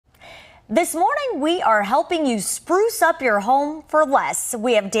This morning, we are helping you spruce up your home for less.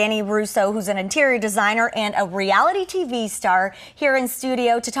 We have Danny Russo, who's an interior designer and a reality TV star, here in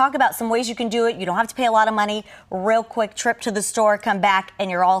studio to talk about some ways you can do it. You don't have to pay a lot of money. Real quick trip to the store, come back,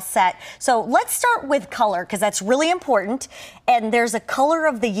 and you're all set. So let's start with color, because that's really important. And there's a color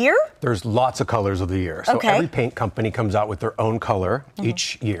of the year? There's lots of colors of the year. So every paint company comes out with their own color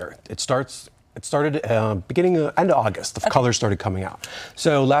each year. It started end of August. The colors started coming out.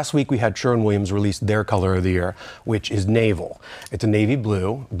 So last week we had Sherwin-Williams release their color of the year, which is naval. It's a navy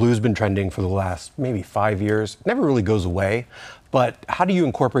blue. Blue's been trending for the last maybe 5 years. It never really goes away. But how do you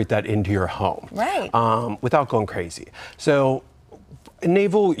incorporate that into your home? Right. Without going crazy. So in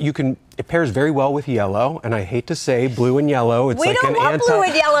naval, it pairs very well with yellow, and I hate to say blue and yellow. It's we don't want blue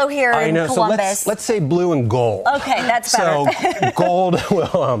and yellow here in Columbus. So let's say blue and gold. Okay, that's better.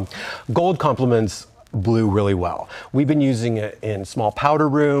 So gold complements blue really well. We've been using it in small powder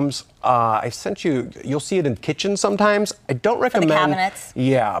rooms. You'll see it in kitchens sometimes. I don't recommend. For the cabinets?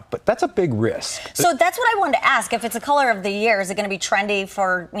 Yeah, but that's a big risk. So that's what I wanted to ask. If it's a color of the year, is it going to be trendy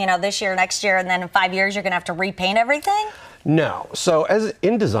for, this year, next year, and then in 5 years you're going to have to repaint everything? No. So as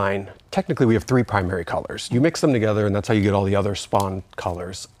in design, technically we have 3 primary colors. You mix them together and that's how you get all the other spawn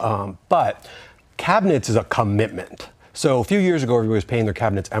colors. But cabinets is a commitment. So a few years ago, everybody was painting their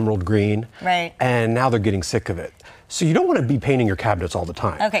cabinets emerald green. Right. And now they're getting sick of it. So you don't want to be painting your cabinets all the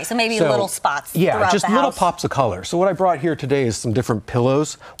time. Okay, so maybe little spots. Yeah, just the little house. pops of color. So what I brought here today is some different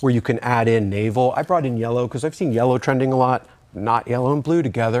pillows where you can add in naval. I brought in yellow because I've seen yellow trending a lot. Not yellow and blue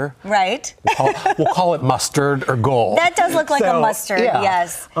together. Right. We'll call it mustard or gold. That does look like a mustard, yeah.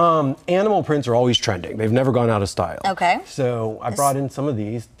 yes. Animal prints are always trending. They've never gone out of style. Okay. So I brought in some of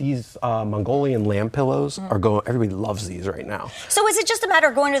these. These Mongolian lamb pillows are going, everybody loves these right now. So is it just a matter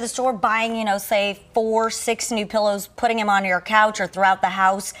of going to the store, buying, say 4, 6 new pillows, putting them on your couch or throughout the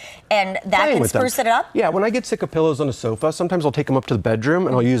house, and that can spruce it up? Yeah, when I get sick of pillows on a sofa, sometimes I'll take them up to the bedroom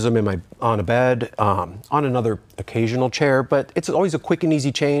and I'll use them on a bed, on another occasional chair, but it's always a quick and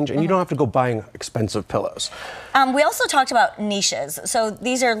easy change, and you don't have to go buying expensive pillows. We also talked about niches. So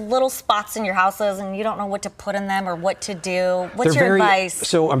these are little spots in your houses, and you don't know what to put in them or what to do. What's your advice?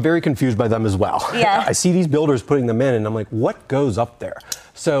 So I'm very confused by them as well. Yeah. I see these builders putting them in, and I'm like, what goes up there?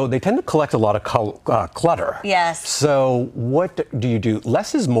 So they tend to collect a lot of clutter. Yes. So what do you do?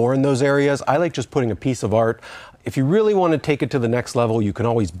 Less is more in those areas. I like just putting a piece of art. If you really want to take it to the next level, you can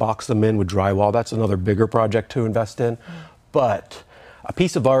always box them in with drywall. That's another bigger project to invest in. But a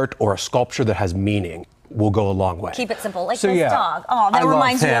piece of art or a sculpture that has meaning will go a long way. Keep it simple, like this dog. Oh, that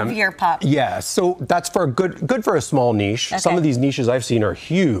reminds me of your pup. Yeah, so that's for good for a small niche. Okay. Some of these niches I've seen are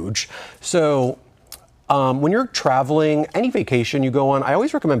huge. So when you're traveling, any vacation you go on, I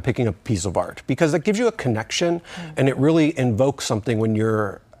always recommend picking a piece of art because that gives you a connection and it really invokes something when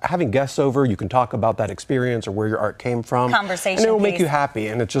you're having guests over. You can talk about that experience or where your art came from. Conversation And it will piece. make you happy,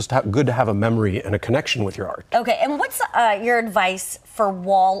 and it's just good to have a memory and a connection with your art. Okay, and what's your advice for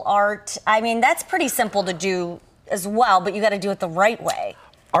wall art? I mean, that's pretty simple to do as well, but you got to do it the right way.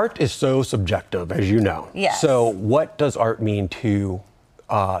 Art is so subjective, as you know. Yes. So what does art mean to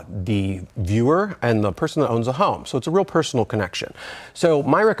the viewer and the person that owns a home? So it's a real personal connection. So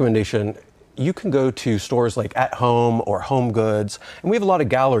my recommendation, you can go to stores like At Home or Home Goods, and we have a lot of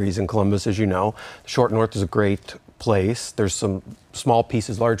galleries in Columbus, as you know. Short North is a great place. There's some small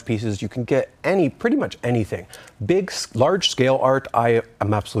pieces, large pieces. You can get pretty much anything. Large scale art, I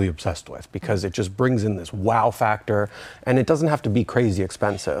am absolutely obsessed with because it just brings in this wow factor, and it doesn't have to be crazy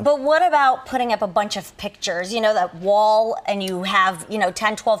expensive. But what about putting up a bunch of pictures? That wall, and you have,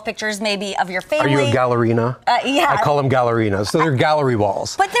 10, 12 pictures maybe of your family. Are you a gallerina? Yeah. I call them gallerinas. So they're gallery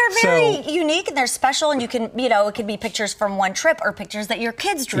walls. But they're very unique and they're special, and you can, it could be pictures from one trip or pictures that your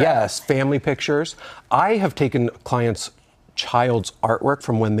kids drew. Yes, family pictures. I have taken clients' child's artwork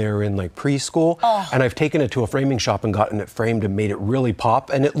from when they were in preschool, and I've taken it to a framing shop and gotten it framed and made it really pop,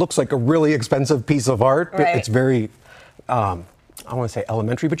 and it looks like a really expensive piece of art, but it's very I want to say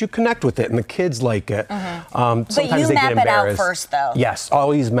elementary, but you connect with it and the kids like it. Sometimes but you they map get it out embarrassed. first, though. Yes,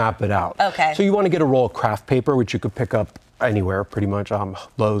 always map it out. Okay. So you want to get a roll of craft paper, which you could pick up anywhere, pretty much,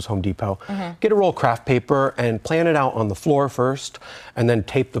 Lowe's, Home Depot. Get a roll of craft paper and plan it out on the floor first, and then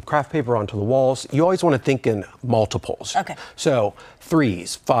tape the craft paper onto the walls. You always want to think in multiples. Okay. So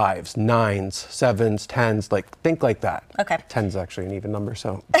 3s, 5s, 9s, 7s, 10s, think like that. Okay. 10's actually an even number,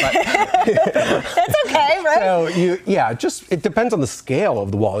 so. But, that's okay, right? So it depends on the scale of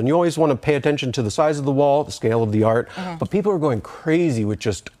the wall, and you always want to pay attention to the size of the wall, the scale of the art. But people are going crazy with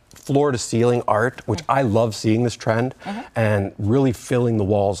just floor to ceiling art, which I love seeing this trend, and really filling the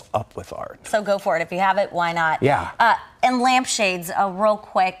walls up with art. So go for it. If you have it, why not? Yeah. And lampshades, real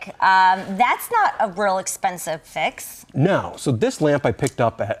quick, that's not a real expensive fix. No. So this lamp I picked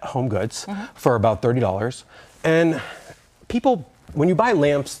up at Home Goods for about $30. And people, when you buy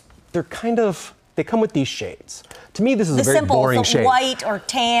lamps, they come with these shades. To me, this is a very boring shade. White or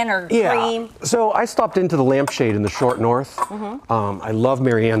tan or cream. So I stopped into the lampshade in the Short North. I love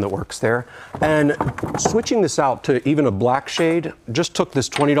Marianne that works there. And switching this out to even a black shade just took this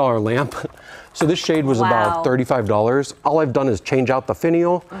 $20 lamp. So this shade was about $35. All I've done is change out the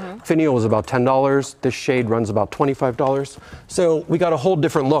finial. Finial was about $10. This shade runs about $25. So we got a whole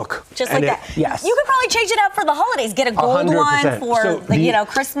different look. Just like that. Yes. You could probably change it out for the holidays. Get a gold 100%. one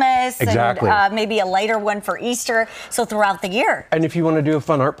for Christmas. Exactly. And maybe a lighter one for Easter. So throughout the year. And if you want to do a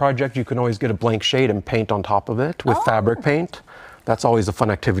fun art project, you can always get a blank shade and paint on top of it with fabric paint. That's always a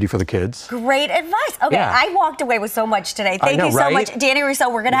fun activity for the kids. Great advice. Okay, I walked away with so much today. Thank you so much. Danny Russo,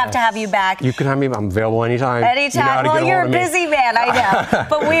 we're going to have to have you back. You can have me. I'm available anytime. Anytime. Well, you're a busy man, I know.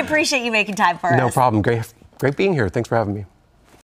 But we appreciate you making time for us. No problem. Great being here. Thanks for having me.